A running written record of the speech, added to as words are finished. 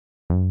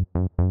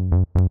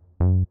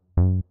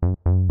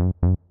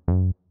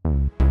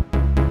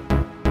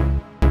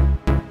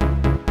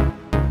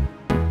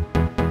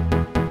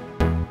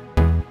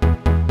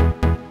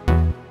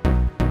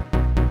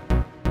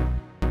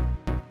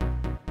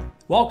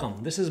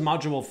Welcome, this is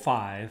Module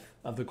 5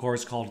 of the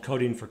course called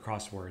Coding for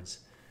Crosswords.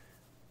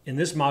 In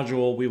this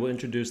module, we will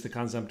introduce the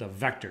concept of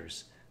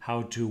vectors,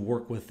 how to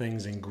work with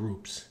things in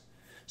groups.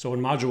 So in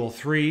Module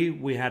 3,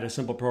 we had a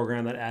simple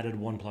program that added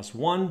 1 plus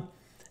 1,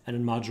 and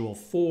in Module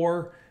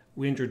 4,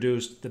 we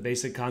introduced the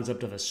basic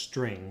concept of a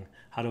string,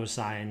 how to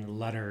assign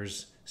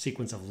letters,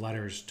 sequence of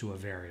letters to a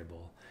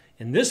variable.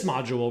 In this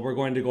module, we're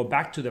going to go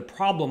back to the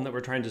problem that we're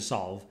trying to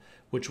solve,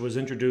 which was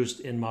introduced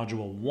in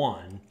Module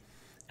 1.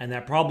 And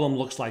that problem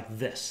looks like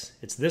this.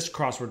 It's this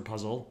crossword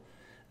puzzle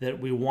that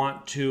we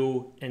want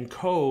to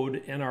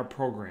encode in our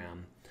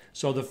program.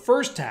 So the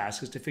first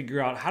task is to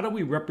figure out how do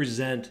we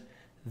represent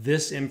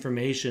this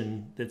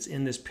information that's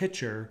in this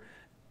picture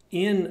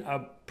in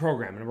a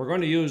program. And we're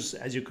going to use,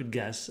 as you could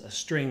guess, a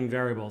string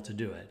variable to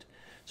do it.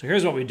 So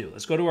here's what we do.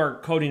 Let's go to our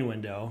coding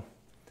window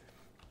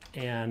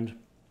and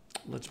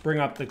let's bring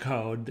up the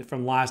code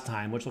from last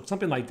time, which looks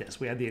something like this.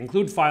 We had the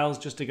include files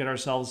just to get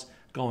ourselves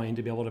going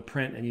to be able to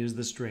print and use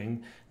the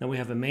string. Then we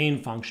have the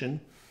main function,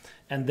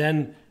 and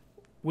then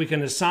we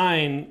can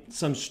assign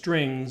some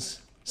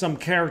strings, some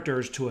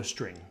characters to a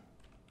string,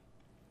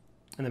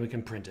 and then we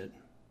can print it.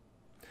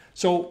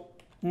 So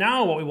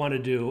now what we want to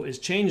do is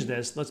change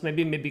this. Let's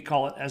maybe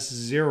call it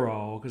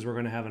S0 because we're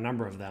going to have a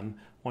number of them,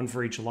 one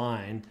for each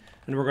line,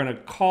 and we're going to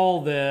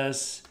call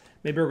this,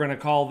 maybe we're going to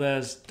call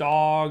this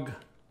dog,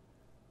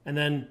 and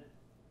then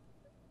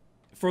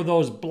for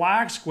those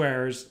black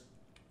squares,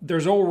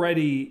 there's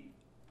already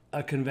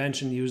a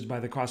convention used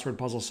by the crossword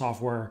puzzle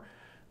software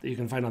that you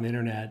can find on the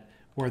internet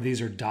where these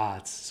are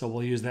dots. So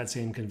we'll use that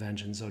same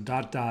convention. So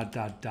dot, dot,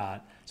 dot,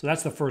 dot. So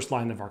that's the first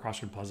line of our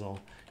crossword puzzle.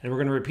 And we're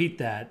going to repeat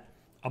that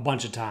a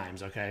bunch of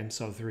times, okay?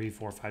 So 3,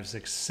 4, 5,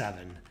 6,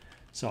 7.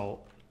 So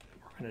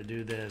we're going to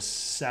do this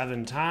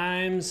 7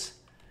 times.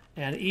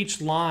 And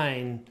each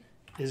line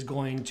is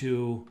going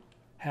to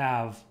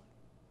have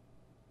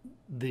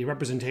the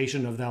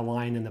representation of that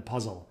line in the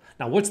puzzle.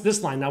 Now, what's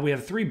this line? Now we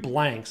have 3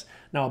 blanks.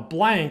 Now a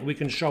blank we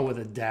can show with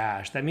a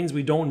dash. That means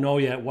we don't know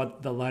yet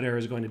what the letter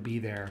is going to be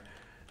there.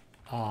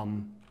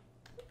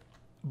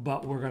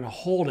 But we're going to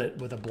hold it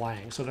with a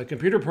blank. So the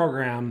computer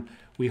program,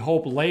 we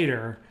hope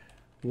later,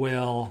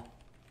 will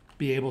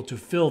be able to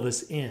fill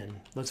this in.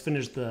 Let's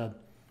finish the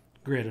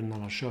grid and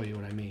then I'll show you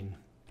what I mean.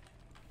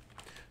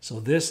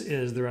 So this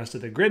is the rest of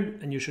the grid,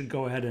 and you should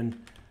go ahead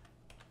and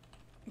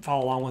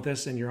follow along with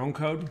this in your own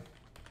code.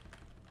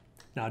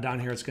 Now down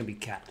here it's going to be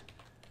cat.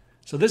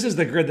 So this is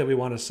the grid that we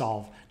want to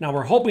solve. Now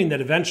we're hoping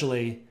that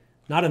eventually,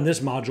 not in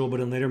this module, but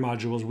in later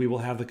modules, we will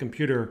have the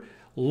computer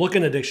look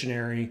in a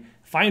dictionary,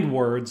 find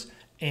words,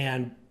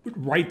 and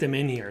write them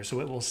in here. So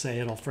it will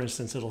say, for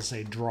instance, it'll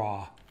say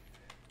draw.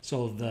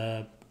 So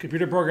the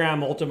computer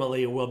program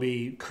ultimately will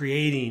be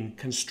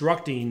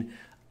constructing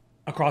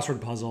a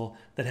crossword puzzle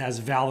that has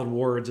valid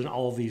words in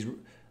all of these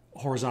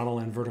horizontal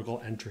and vertical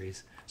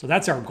entries. So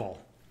that's our goal.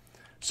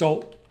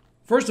 So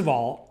first of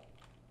all,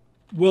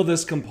 will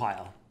this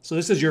compile? So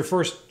this is your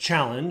first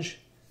challenge,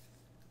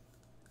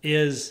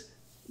 is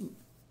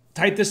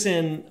type this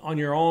in on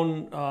your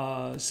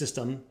own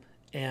system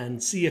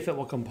and see if it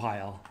will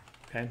compile,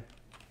 okay?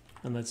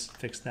 And let's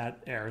fix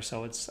that error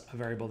so it's a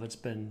variable that's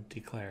been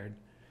declared.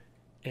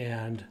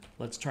 And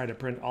let's try to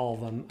print all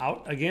of them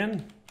out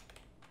again.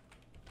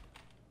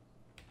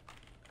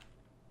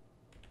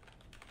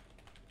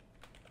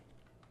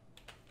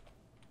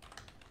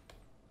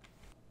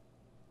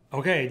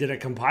 Okay, did it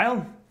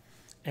compile?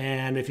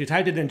 And if you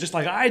typed it in just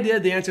like I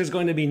did, the answer is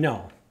going to be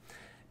no,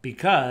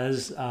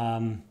 because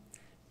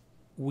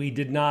we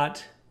did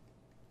not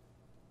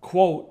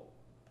quote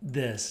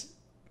this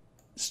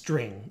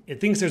string. It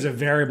thinks there's a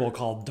variable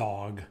called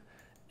dog,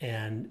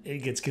 and it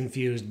gets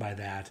confused by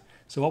that.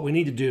 So what we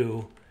need to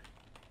do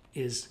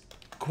is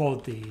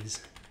quote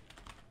these.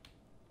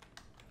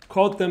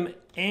 Quote them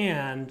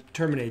and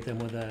terminate them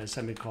with a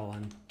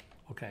semicolon.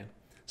 Okay,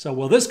 so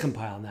will this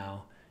compile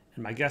now?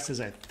 And my guess is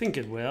I think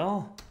it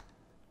will.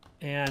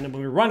 And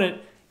when we run it,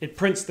 it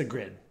prints the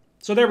grid.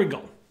 So there we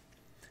go.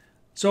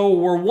 So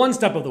we're one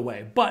step of the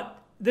way, but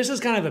this is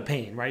kind of a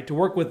pain, right? To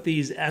work with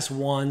these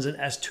S1s and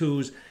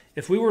S2s,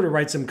 if we were to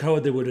write some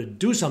code that would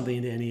do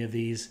something to any of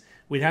these,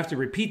 we'd have to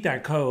repeat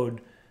that code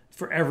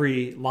for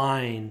every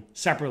line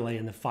separately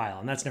in the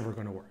file, and that's never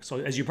going to work. So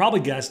as you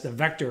probably guessed, the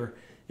vector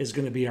is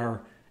going to be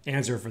our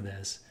answer for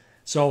this.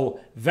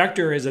 So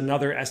vector is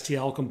another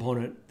STL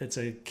component that's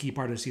a key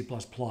part of C++,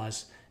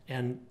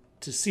 and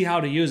to see how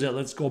to use it,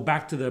 let's go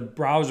back to the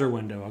browser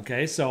window,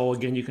 okay? So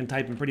again, you can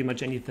type in pretty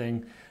much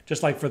anything.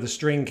 Just like for the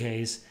string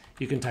case,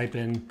 you can type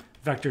in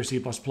vector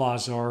C++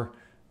 or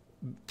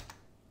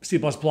C++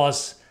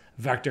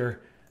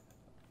 vector.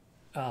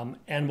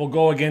 And we'll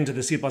go again to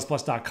the c++.com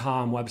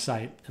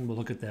website and we'll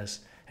look at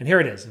this. And here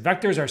it is.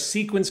 Vectors are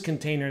sequence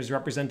containers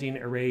representing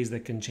arrays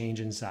that can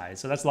change in size.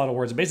 So that's a lot of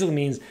words. It basically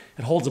means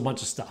it holds a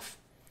bunch of stuff.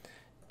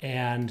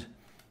 And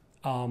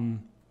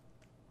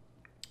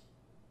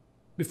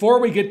before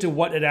we get to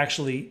what it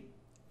actually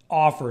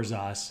offers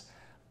us,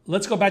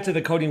 let's go back to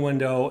the coding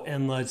window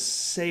and let's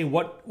say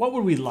what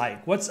would we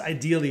like? What's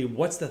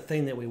the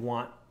thing that we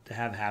want to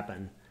have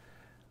happen?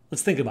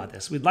 let's think about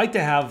this. We'd like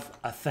to have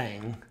a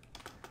thing.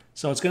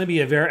 So it's going to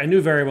be a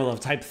new variable of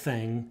type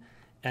thing,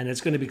 and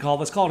it's going to be called,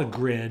 let's call it a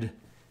grid.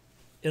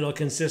 It'll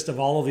consist of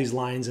all of these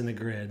lines in the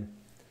grid.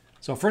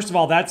 So first of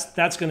all, that's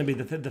going to be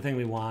the thing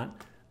we want.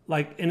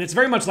 And it's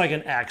very much like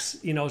an X,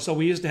 so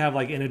we used to have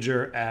like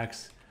integer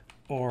X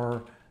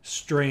or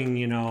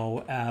string,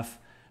 F.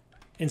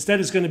 Instead,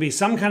 it's going to be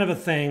some kind of a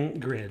thing,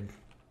 grid.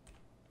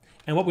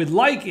 And what we'd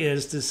like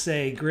is to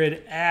say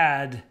grid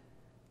add,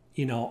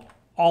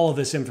 all of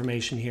this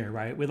information here,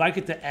 right? We'd like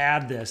it to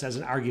add this as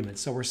an argument.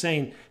 So we're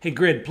saying, hey,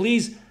 grid,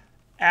 please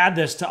add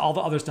this to all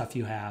the other stuff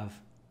you have.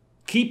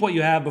 Keep what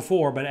you have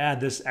before, but add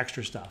this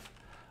extra stuff.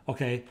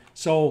 Okay,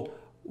 so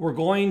we're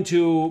going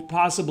to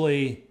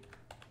possibly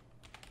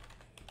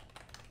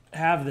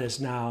have this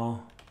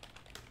now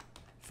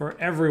for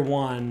every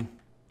one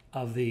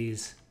of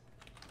these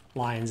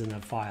lines in the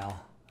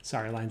file.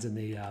 Sorry, lines in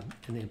the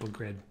input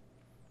grid.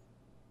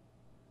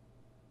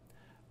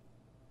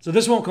 So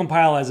this won't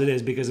compile as it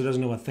is because it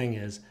doesn't know what thing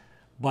is,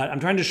 but I'm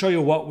trying to show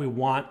you what we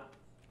want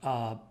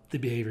the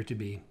behavior to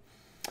be.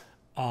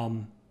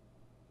 So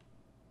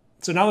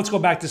now let's go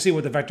back to see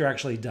what the vector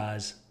actually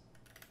does.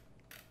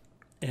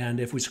 And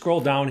if we scroll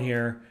down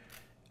here,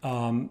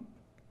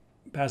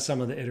 past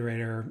some of the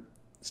iterator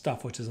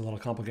stuff, which is a little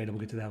complicated, we'll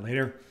get to that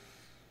later,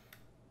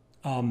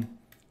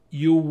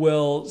 you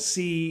will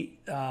see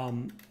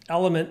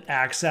element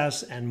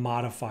access and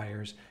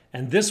modifiers.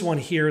 And this one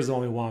here is the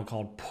one we want,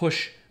 called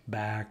push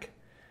back.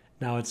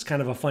 Now it's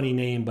kind of a funny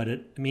name, but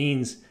it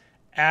means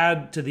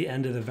add to the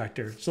end of the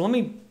vector. So let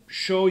me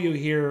show you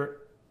here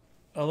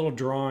a little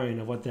drawing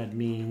of what that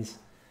means.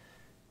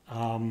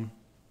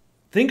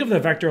 Think of the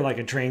vector like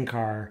a train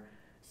car.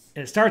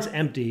 It starts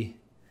empty,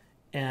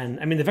 and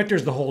I mean the vector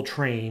is the whole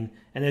train,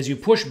 and as you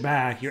push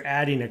back, you're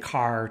adding a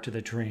car to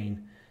the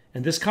train.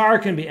 And this car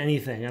can be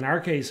anything. In our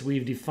case,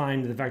 we've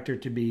defined the vector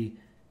to be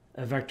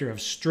a vector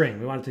of string.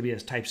 We want it to be a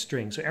type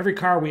string. So every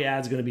car we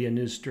add is going to be a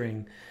new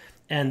string.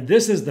 And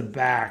this is the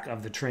back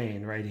of the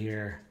train right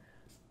here,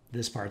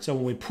 this part. So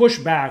when we push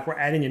back, we're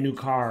adding a new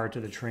car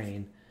to the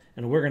train.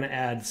 And we're going to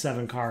add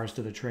 7 cars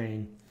to the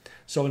train.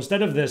 So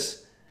instead of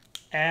this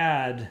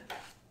add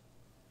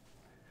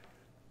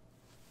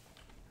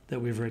that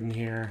we've written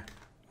here,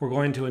 we're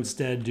going to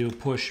instead do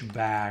push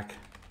back.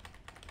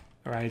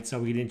 All right, so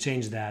we didn't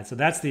change that. So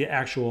that's the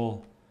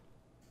actual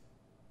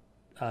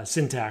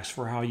syntax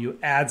for how you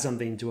add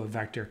something to a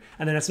vector.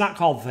 And then it's not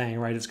called thing,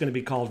 right? It's going to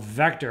be called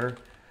vector.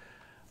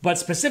 But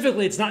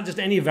specifically, it's not just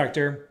any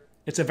vector.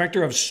 It's a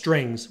vector of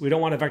strings. We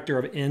don't want a vector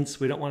of ints.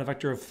 We don't want a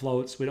vector of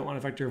floats. We don't want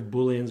a vector of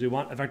booleans. We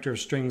want a vector of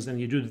strings. And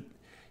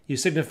you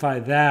signify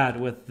that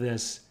with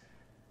this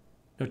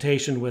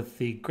notation with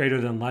the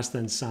greater than less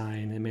than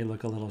sign. It may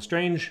look a little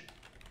strange,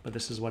 but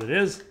this is what it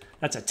is.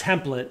 That's a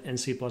template in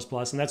C++,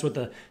 and that's what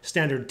the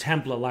standard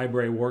template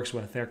library works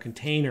with. They're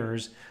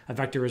containers. A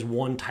vector is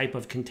one type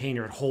of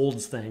container. It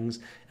holds things.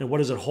 And what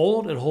does it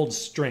hold? It holds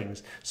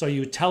strings. So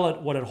you tell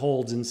it what it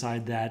holds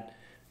inside that,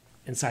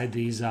 inside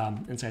these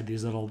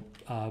little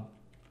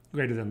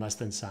greater than less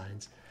than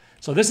signs.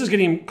 So this is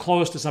getting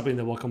close to something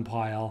that will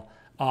compile.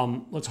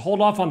 Let's hold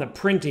off on the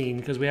printing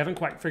because we haven't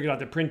quite figured out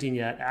the printing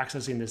yet,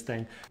 accessing this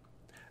thing.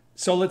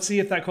 So let's see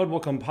if that code will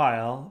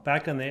compile.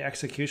 Back in the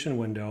execution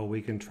window,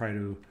 we can try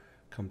to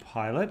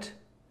compile it,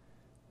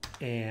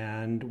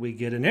 and we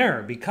get an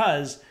error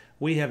because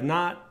we have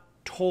not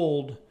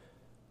told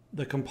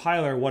the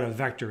compiler what a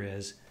vector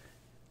is.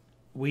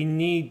 We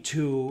need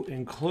to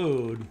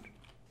include,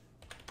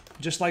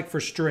 just like for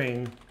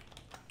string,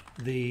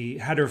 the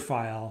header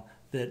file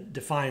that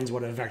defines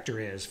what a vector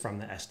is from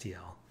the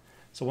STL.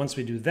 So once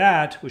we do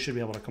that, we should be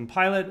able to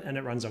compile it, and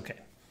it runs okay.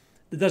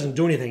 It doesn't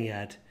do anything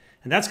yet,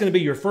 and that's going to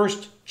be your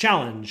first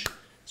challenge.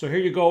 So here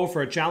you go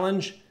for a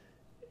challenge.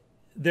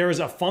 There is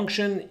a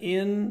function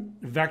in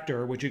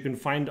vector, which you can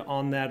find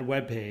on that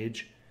web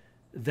page,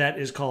 that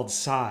is called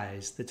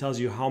size, that tells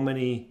you how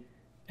many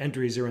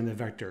entries are in the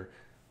vector.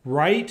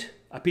 Write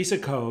a piece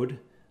of code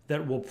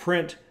that will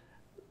print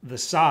the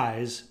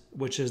size,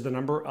 which is the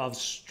number of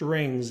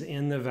strings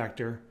in the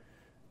vector,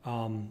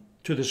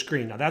 to the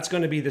screen. Now that's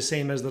going to be the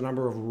same as the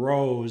number of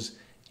rows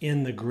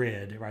in the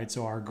grid, right?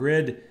 So our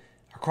grid,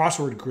 our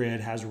crossword grid,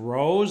 has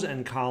rows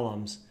and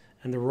columns,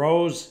 and the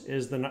rows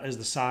is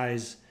the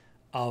size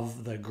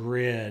of the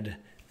grid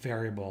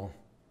variable.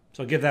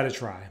 So give that a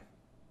try.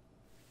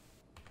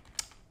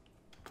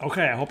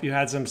 Okay, I hope you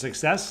had some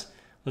success.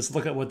 Let's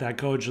look at what that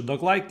code should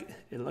look like.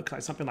 It looks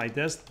like something like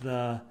this.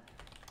 The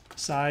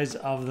size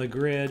of the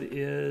grid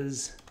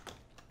is,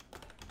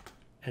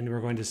 and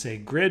we're going to say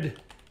grid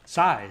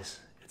size.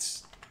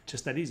 It's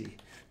just that easy,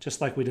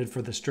 just like we did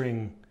for the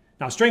string.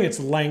 Now string, it's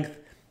length.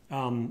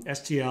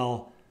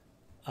 STL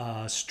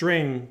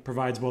string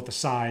provides both a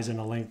size and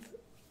a length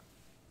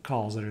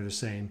calls that are the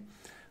same.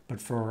 But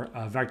for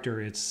a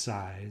vector, it's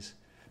size.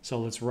 So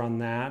let's run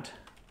that.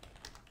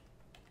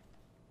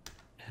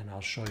 And I'll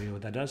show you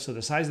what that does. So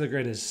the size of the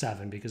grid is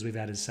 7 because we've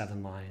added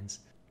 7 lines.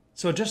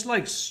 So just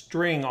like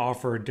string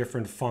offers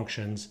different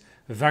functions,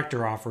 the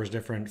vector offers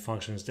different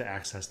functions to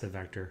access the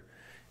vector.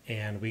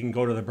 And we can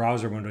go to the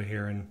browser window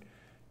here and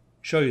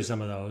show you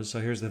some of those. So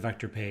here's the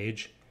vector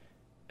page.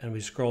 And we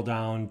scroll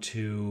down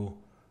to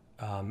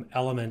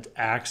element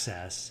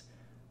access.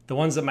 The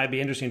ones that might be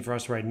interesting for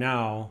us right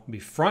now would be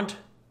front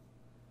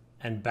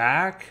and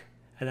back,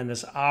 and then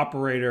this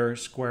operator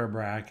square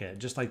bracket,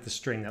 just like the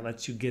string that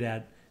lets you get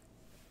at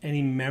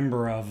any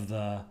member of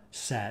the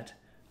set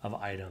of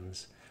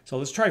items. So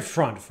let's try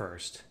front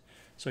first.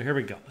 So here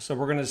we go. So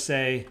we're going to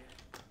say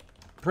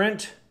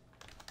print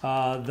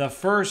the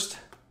first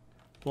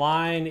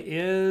line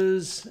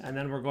is, and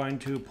then we're going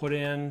to put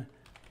in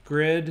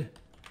grid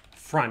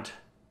front.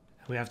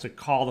 We have to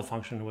call the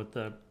function with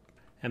the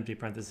empty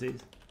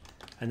parentheses.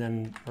 And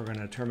then we're going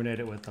to terminate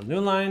it with a new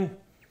line.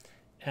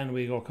 And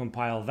we go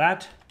compile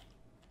that.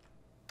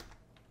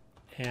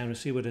 And we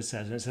see what it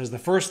says. And it says the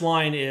first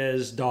line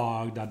is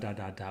dog, ...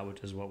 which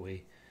is what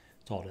we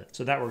told it.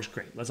 So that works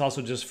great. Let's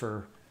also, just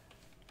for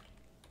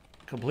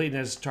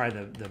completeness, try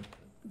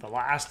the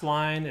last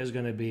line is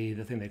going to be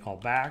the thing they call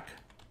back.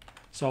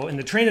 So in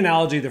the train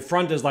analogy, the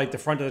front is like the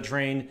front of the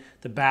train.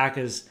 The back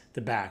is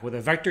the back. With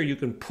a vector, you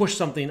can push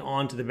something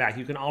onto the back.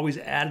 You can always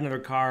add another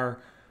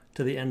car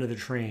to the end of the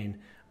train.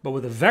 But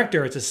with a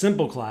vector, it's a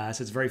simple class.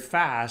 It's very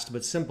fast,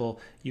 but simple.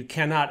 You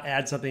cannot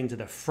add something to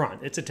the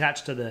front. It's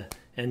attached to the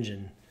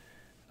engine.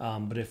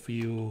 But if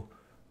you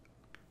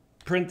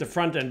print the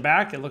front and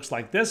back, it looks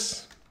like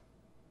this.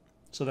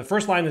 So the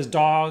first line is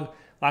dog,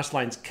 last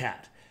line's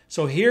cat.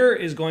 So here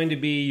is going to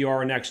be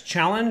your next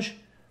challenge.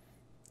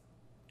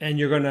 And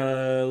you're going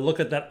to look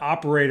at that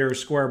operator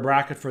square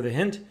bracket for the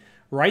hint.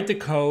 Write the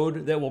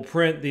code that will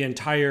print the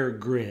entire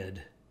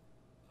grid.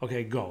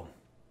 Okay, go.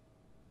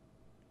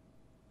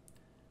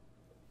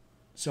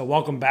 So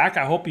welcome back.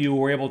 I hope you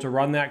were able to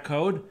run that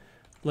code.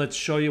 Let's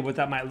show you what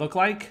that might look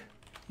like.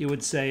 You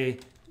would say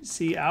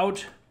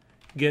cout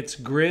gets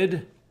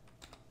grid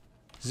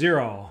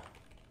 0.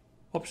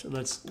 Oops,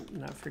 let's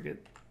not forget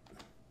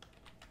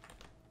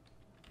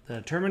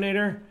the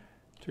terminator.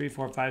 3,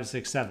 4, 5,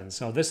 6, 7.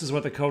 So this is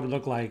what the code would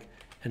look like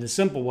in a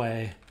simple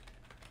way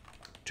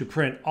to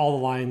print all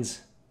the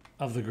lines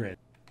of the grid.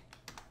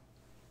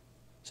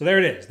 So there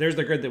it is. There's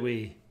the grid that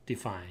we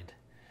defined.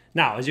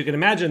 Now, as you can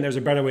imagine, there's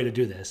a better way to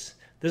do this.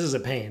 This is a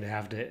pain to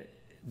have to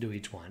do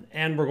each one.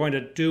 And we're going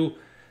to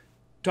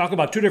talk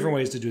about two different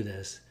ways to do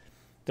this.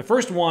 The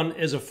first one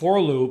is a for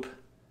loop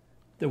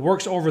that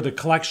works over the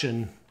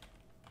collection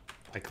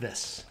like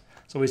this.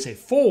 So we say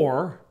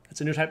for, that's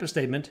a new type of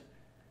statement.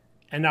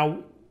 And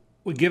now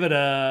we give it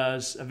a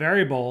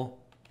variable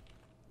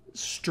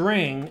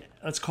string,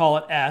 let's call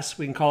it S,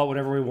 we can call it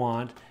whatever we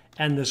want,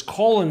 and this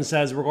colon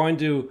says we're going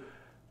to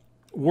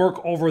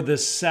work over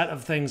this set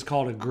of things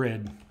called a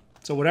grid.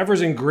 So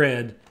whatever's in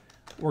grid,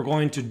 we're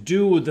going to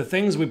do the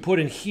things we put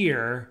in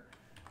here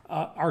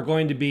are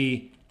going to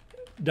be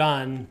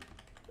done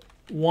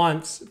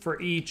once for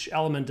each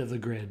element of the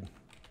grid.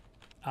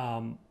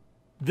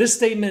 This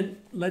statement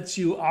lets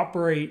you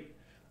operate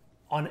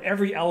on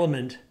every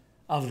element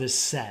of this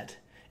set.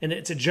 And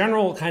it's a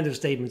general kind of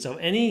statement. So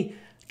any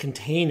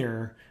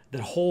container that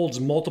holds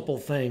multiple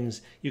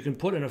things, you can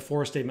put in a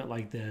for statement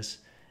like this,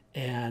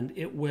 and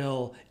it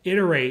will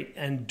iterate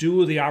and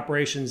do the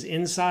operations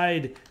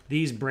inside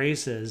these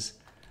braces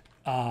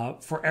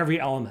for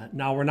every element.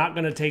 Now, we're not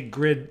going to take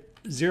grid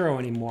 0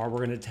 anymore.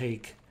 We're going to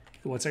take,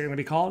 what's it going to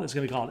be called? It's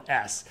going to be called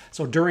S.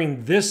 So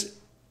during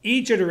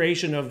each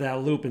iteration of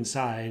that loop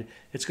inside,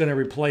 it's going to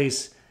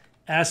replace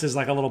S as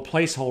like a little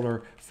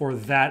placeholder for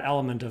that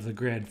element of the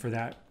grid for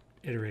that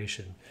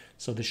iteration.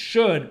 So this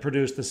should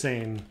produce the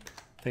same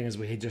thing as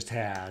we just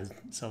had.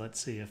 So let's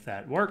see if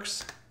that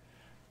works.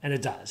 And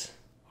it does.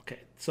 Okay,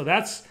 so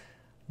that's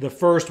the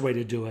first way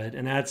to do it.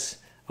 And that's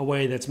a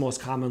way that's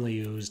most commonly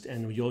used.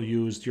 And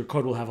your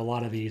code will have a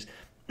lot of these.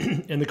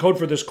 In the code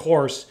for this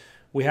course,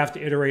 we have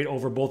to iterate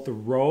over both the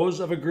rows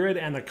of a grid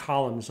and the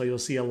columns. So you'll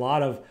see a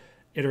lot of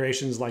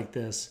iterations like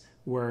this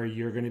where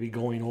you're going to be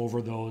going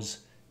over those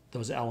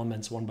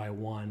elements one by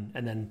one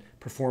and then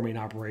performing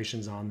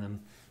operations on them.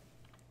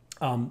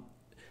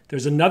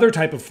 There's another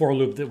type of for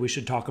loop that we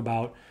should talk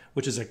about,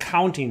 which is a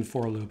counting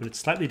for loop, and it's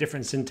slightly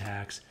different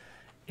syntax.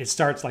 It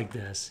starts like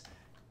this.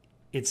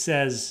 It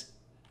says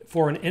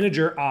for an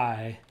integer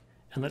I,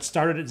 and let's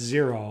start it at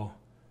 0,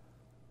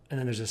 and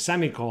then there's a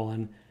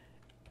semicolon,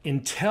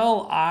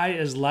 until I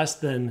is less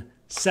than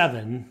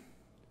 7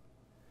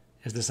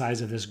 is the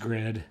size of this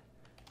grid.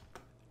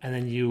 And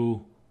then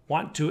you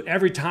want to,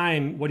 every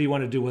time, what do you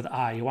want to do with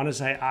I? You want to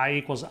say I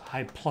equals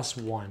I plus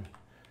 1.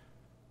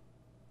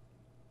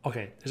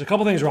 Okay, there's a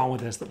couple things wrong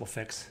with this that we'll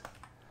fix.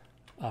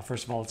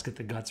 First of all, let's get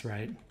the guts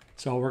right.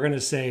 So we're going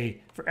to say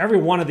for every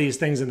one of these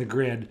things in the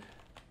grid,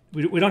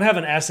 we don't have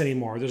an S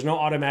anymore. There's no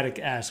automatic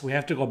S. We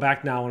have to go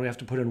back now and we have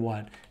to put in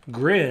what?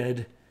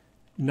 Grid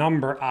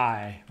number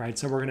I, right?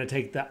 So we're going to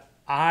take the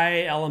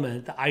I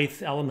element, the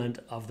ith element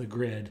of the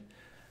grid.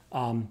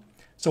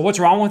 So what's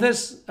wrong with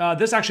this?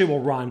 This actually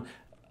will run,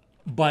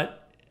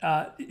 but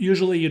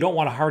usually you don't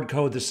want to hard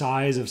code the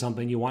size of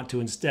something. You want to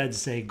instead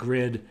say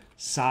grid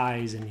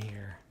size in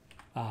here.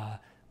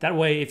 That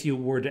way, if you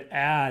were to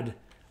add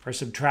or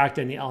subtract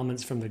any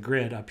elements from the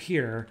grid up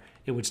here,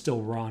 it would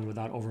still run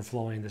without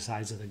overflowing the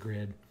size of the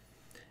grid.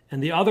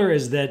 And the other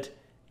is that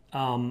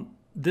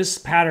this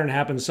pattern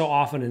happens so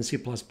often in C++,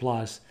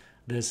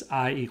 this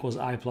I equals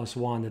I plus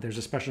 1, that there's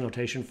a special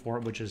notation for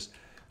it, which is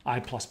I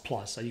plus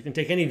plus. So you can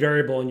take any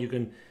variable and you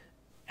can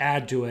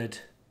add to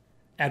it,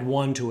 add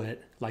 1 to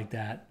it like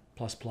that,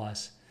 plus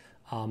plus.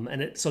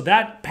 So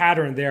that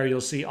pattern there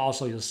you'll see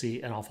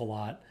an awful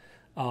lot.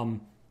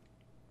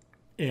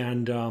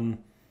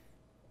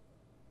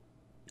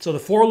 So the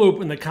for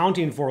loop, in the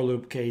counting for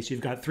loop case,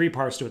 you've got 3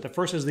 parts to it. The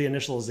first is the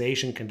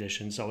initialization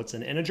condition. So it's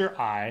an integer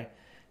I,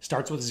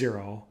 starts with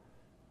 0.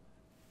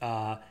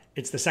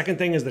 It's the second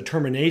thing is the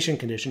termination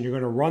condition. You're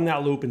going to run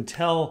that loop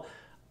until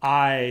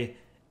I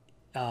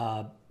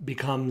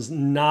becomes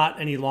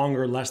not any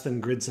longer less than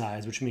grid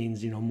size, which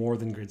means more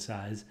than grid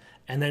size.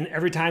 And then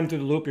every time through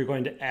the loop, you're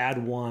going to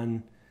add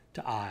 1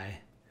 to I.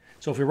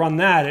 So if we run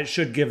that, it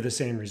should give the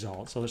same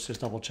result. So let's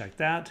just double check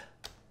that.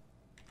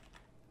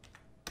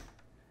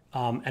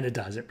 And it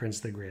does. It prints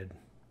the grid.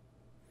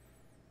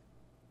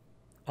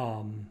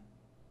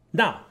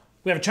 Now,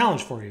 we have a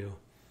challenge for you.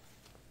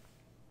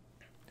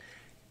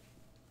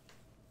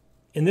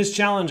 In this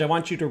challenge, I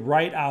want you to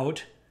write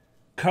out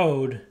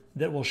code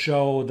that will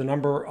show the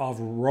number of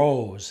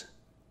rows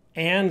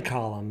and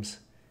columns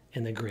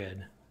in the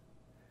grid.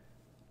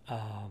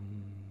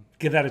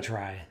 Give that a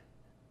try.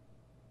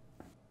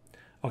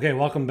 Okay,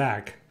 welcome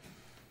back.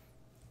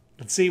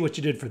 Let's see what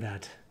you did for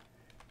that.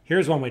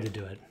 Here's one way to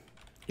do it.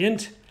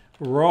 Int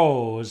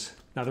rows.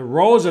 Now the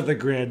rows of the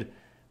grid,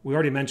 we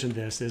already mentioned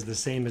this, is the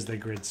same as the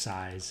grid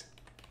size.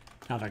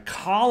 Now the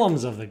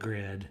columns of the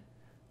grid,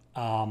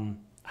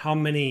 how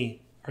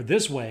many are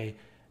this way?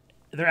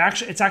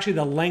 It's actually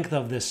the length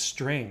of this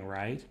string,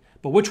 right?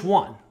 But which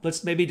one?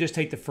 Let's maybe just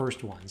take the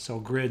first one. So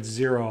grid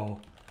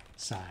 0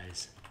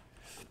 size.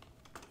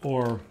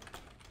 Or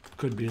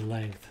could be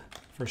length.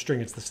 For a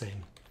string, it's the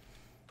same.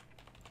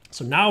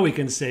 So now we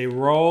can say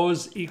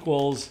rows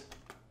equals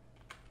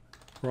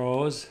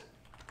rows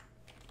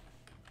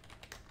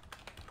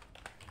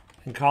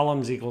and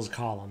columns equals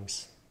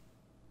columns.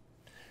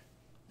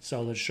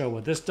 So let's show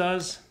what this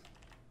does.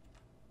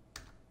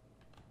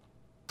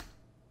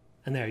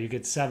 And there you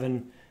get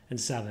 7 and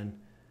 7.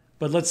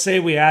 But let's say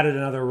we added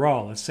another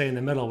row. Let's say in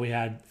the middle we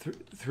had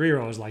 3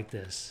 rows like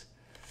this.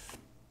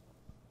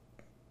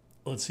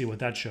 Let's see what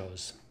that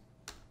shows.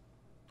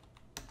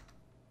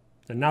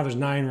 So now there's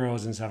 9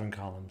 rows and 7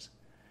 columns.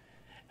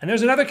 And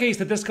there's another case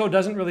that this code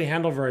doesn't really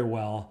handle very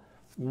well.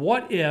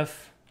 What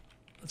if,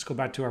 let's go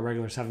back to our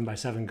regular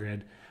 7x7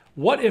 grid.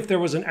 What if there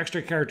was an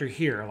extra character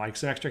here, like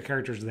some extra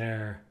characters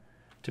there,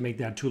 to make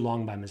that too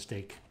long by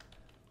mistake?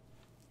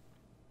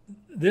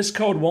 This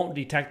code won't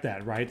detect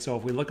that, right? So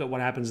if we look at what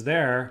happens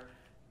there,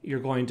 you're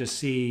going to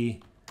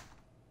see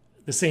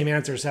the same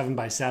answer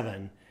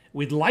 7x7.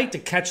 We'd like to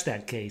catch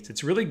that case.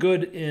 It's really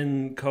good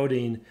in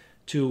coding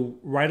to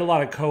write a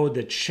lot of code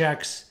that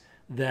checks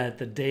that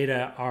the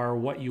data are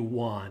what you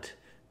want,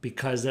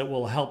 because it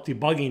will help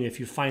debugging if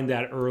you find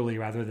that early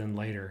rather than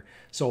later.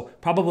 So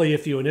probably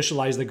if you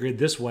initialize the grid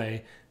this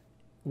way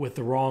with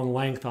the wrong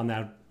length on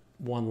that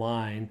one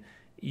line,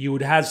 you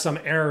would have some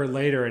error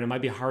later and it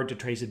might be hard to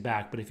trace it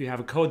back. But if you have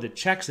a code that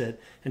checks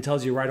it and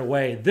tells you right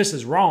away, this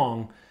is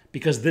wrong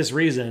because this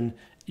reason,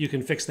 you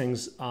can fix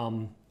things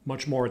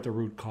much more at the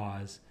root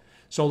cause.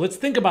 So let's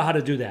think about how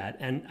to do that.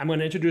 And I'm going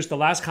to introduce the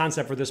last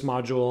concept for this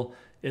module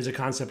is a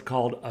concept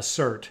called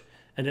assert.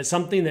 And it's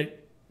something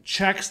that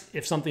checks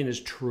if something is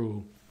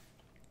true.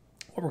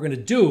 What we're going to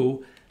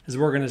do is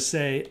we're going to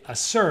say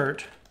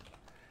assert.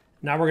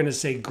 Now we're going to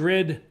say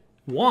grid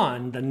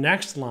 1, the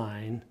next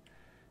line,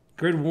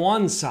 grid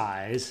 1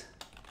 size.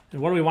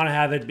 And what do we want to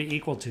have it be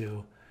equal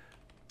to?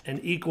 An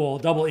equal,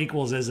 double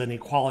equals is an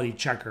equality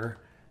checker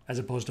as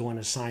opposed to an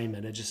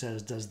assignment. It just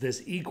says, does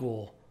this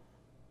equal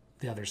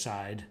the other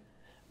side?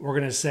 We're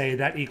going to say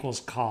that equals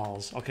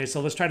calls. Okay,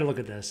 so let's try to look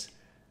at this.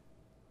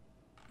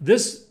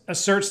 This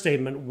assert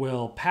statement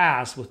will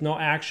pass with no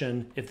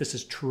action if this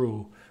is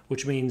true,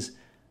 which means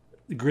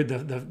the grid,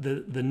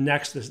 the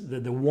next,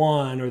 the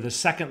one or the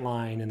second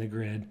line in the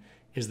grid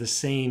is the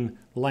same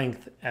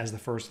length as the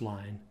first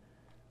line.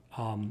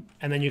 And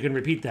then you can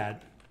repeat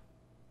that.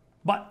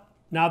 But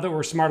now that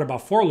we're smart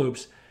about for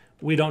loops,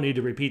 we don't need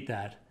to repeat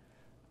that.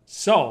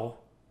 So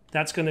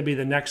that's going to be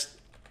the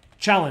next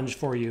challenge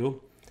for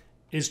you,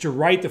 is to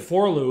write the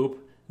for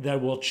loop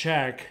that will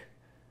check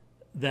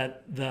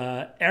that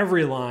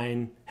every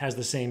line has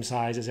the same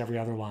size as every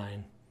other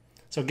line.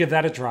 So give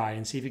that a try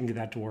and see if you can get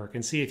that to work,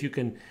 and see if you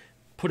can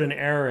put an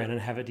error in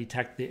and have it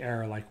detect the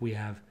error like we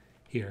have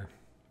here.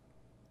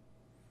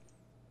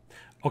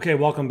 Okay,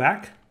 welcome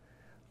back.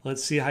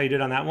 Let's see how you did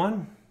on that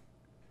one.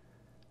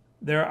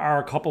 There are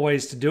a couple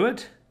ways to do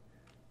it.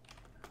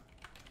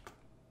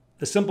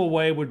 The simple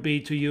way would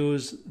be to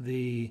use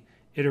the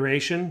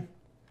iteration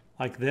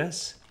like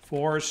this,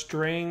 for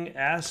string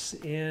s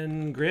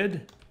in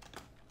grid,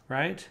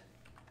 right?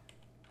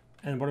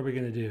 And what are we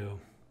going to do?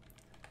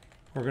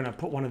 We're going to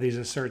put one of these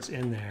asserts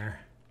in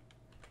there.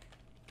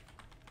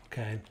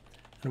 Okay,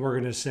 and we're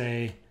going to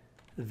say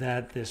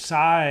that the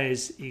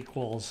size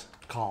equals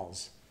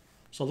calls.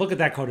 So look at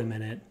that code a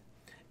minute.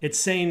 It's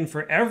saying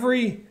for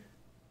every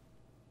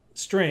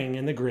string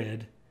in the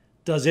grid,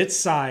 does its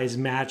size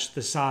match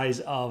the size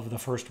of the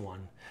first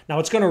one? Now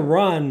it's going to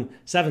run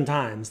 7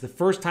 times. The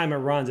first time it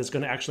runs, it's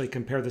going to actually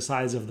compare the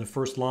size of the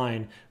first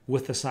line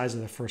with the size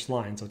of the first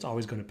line. So it's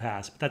always going to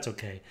pass, but that's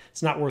okay.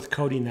 It's not worth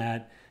coding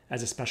that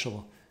as a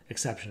special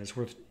exception. It's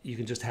worth, you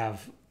can just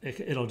have,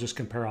 it'll just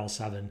compare all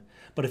 7.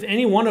 But if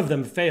any one of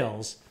them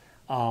fails,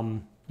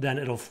 then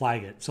it'll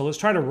flag it. So let's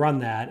try to run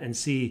that and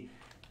see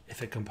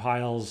if it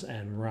compiles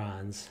and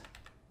runs.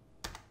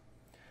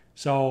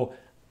 So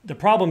the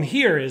problem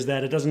here is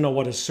that it doesn't know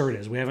what assert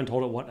is. We haven't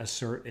told it what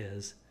assert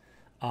is.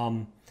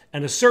 And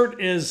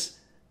assert is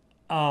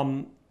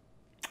a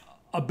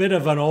bit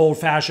of an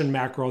old-fashioned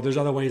macro. There's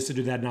other ways to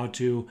do that now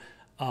too.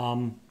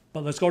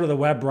 But let's go to the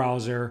web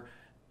browser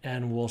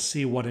and we'll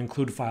see what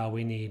include file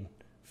we need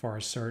for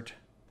assert.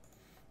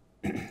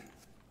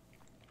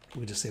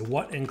 We just say,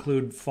 what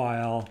include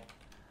file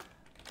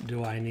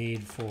do I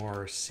need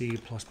for C++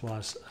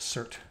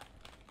 assert?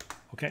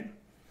 Okay.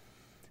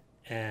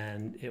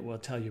 And it will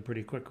tell you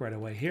pretty quick right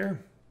away here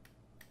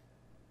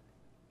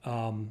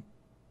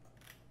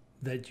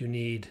that you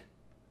need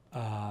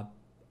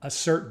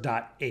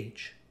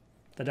assert.h.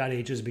 The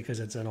 .h is because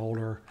it's an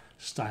older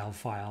style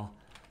file.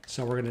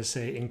 So we're going to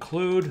say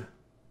include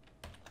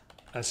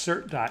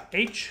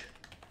assert.h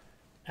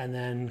and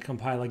then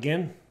compile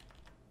again.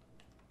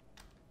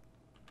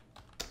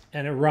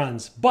 And it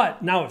runs,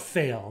 but now it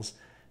fails.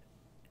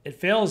 It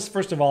fails,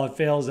 first of all, it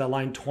fails at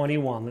line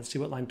 21. Let's see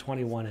what line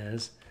 21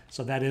 is.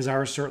 So that is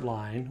our assert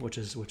line, which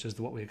is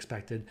what we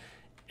expected.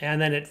 And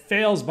then it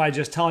fails by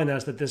just telling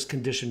us that this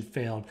condition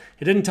failed.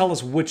 It didn't tell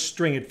us which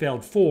string it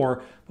failed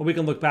for, but we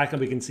can look back and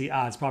we can see,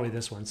 it's probably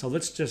this one. So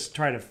let's just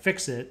try to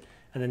fix it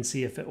and then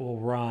see if it will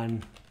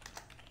run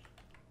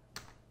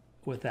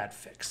with that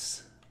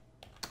fix.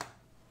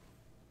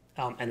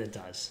 And it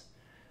does.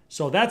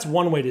 So that's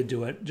one way to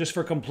do it. Just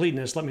for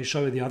completeness, let me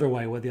show you the other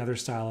way with the other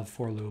style of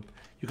for loop.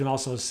 You can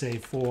also say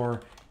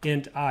for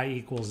int I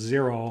equals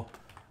 0,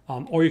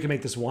 or you can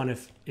make this 1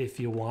 if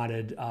you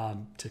wanted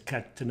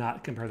to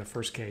not compare the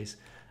first case,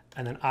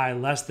 and then I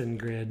less than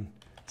grid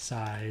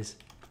size,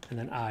 and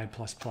then I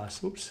plus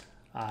plus. Oops,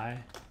 I.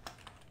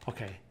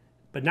 Okay,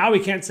 but now we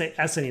can't say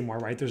S anymore,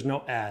 right? There's no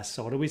S.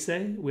 So what do we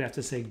say? We have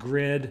to say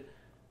grid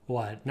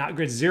what? Not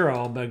grid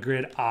 0, but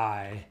grid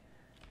I.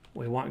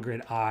 We want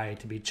grid I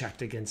to be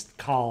checked against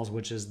calls,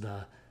 which is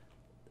the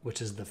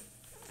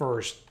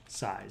first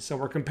size. So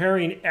we're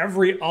comparing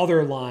every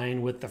other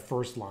line with the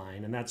first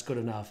line, and that's good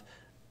enough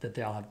that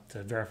they all have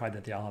to verify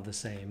that they all have the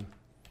same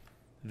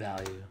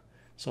value.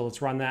 So let's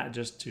run that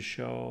just to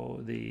show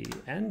the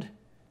end,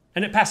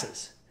 and it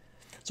passes.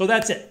 So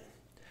that's it.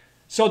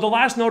 So the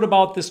last note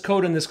about this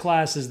code in this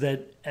class is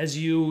that as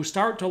you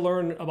start to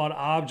learn about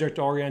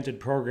object-oriented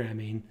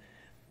programming,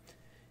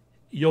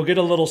 you'll get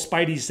a little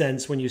spidey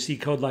sense when you see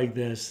code like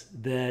this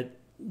that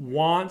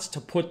wants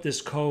to put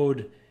this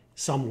code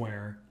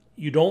somewhere.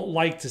 You don't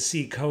like to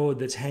see code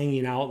that's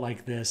hanging out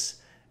like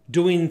this,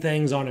 doing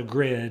things on a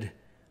grid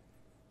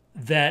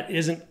that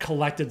isn't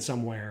collected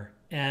somewhere.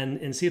 And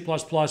in C++,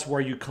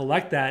 where you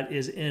collect that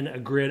is in a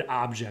grid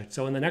object.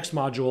 So in the next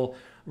module,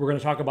 we're going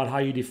to talk about how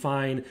you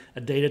define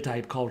a data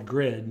type called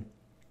grid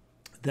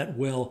that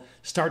will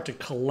start to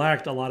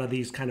collect a lot of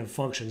these kind of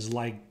functions,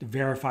 like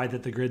verify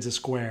that the grid's a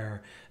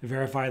square,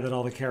 verify that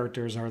all the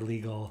characters are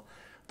legal.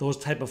 Those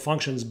type of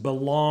functions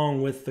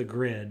belong with the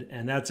grid,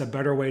 and that's a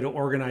better way to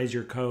organize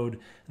your code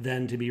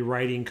than to be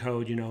writing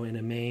code, in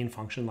a main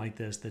function like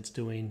this that's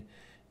doing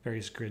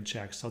various grid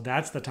checks. So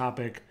that's the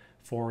topic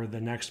for the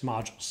next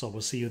module. So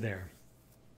we'll see you there.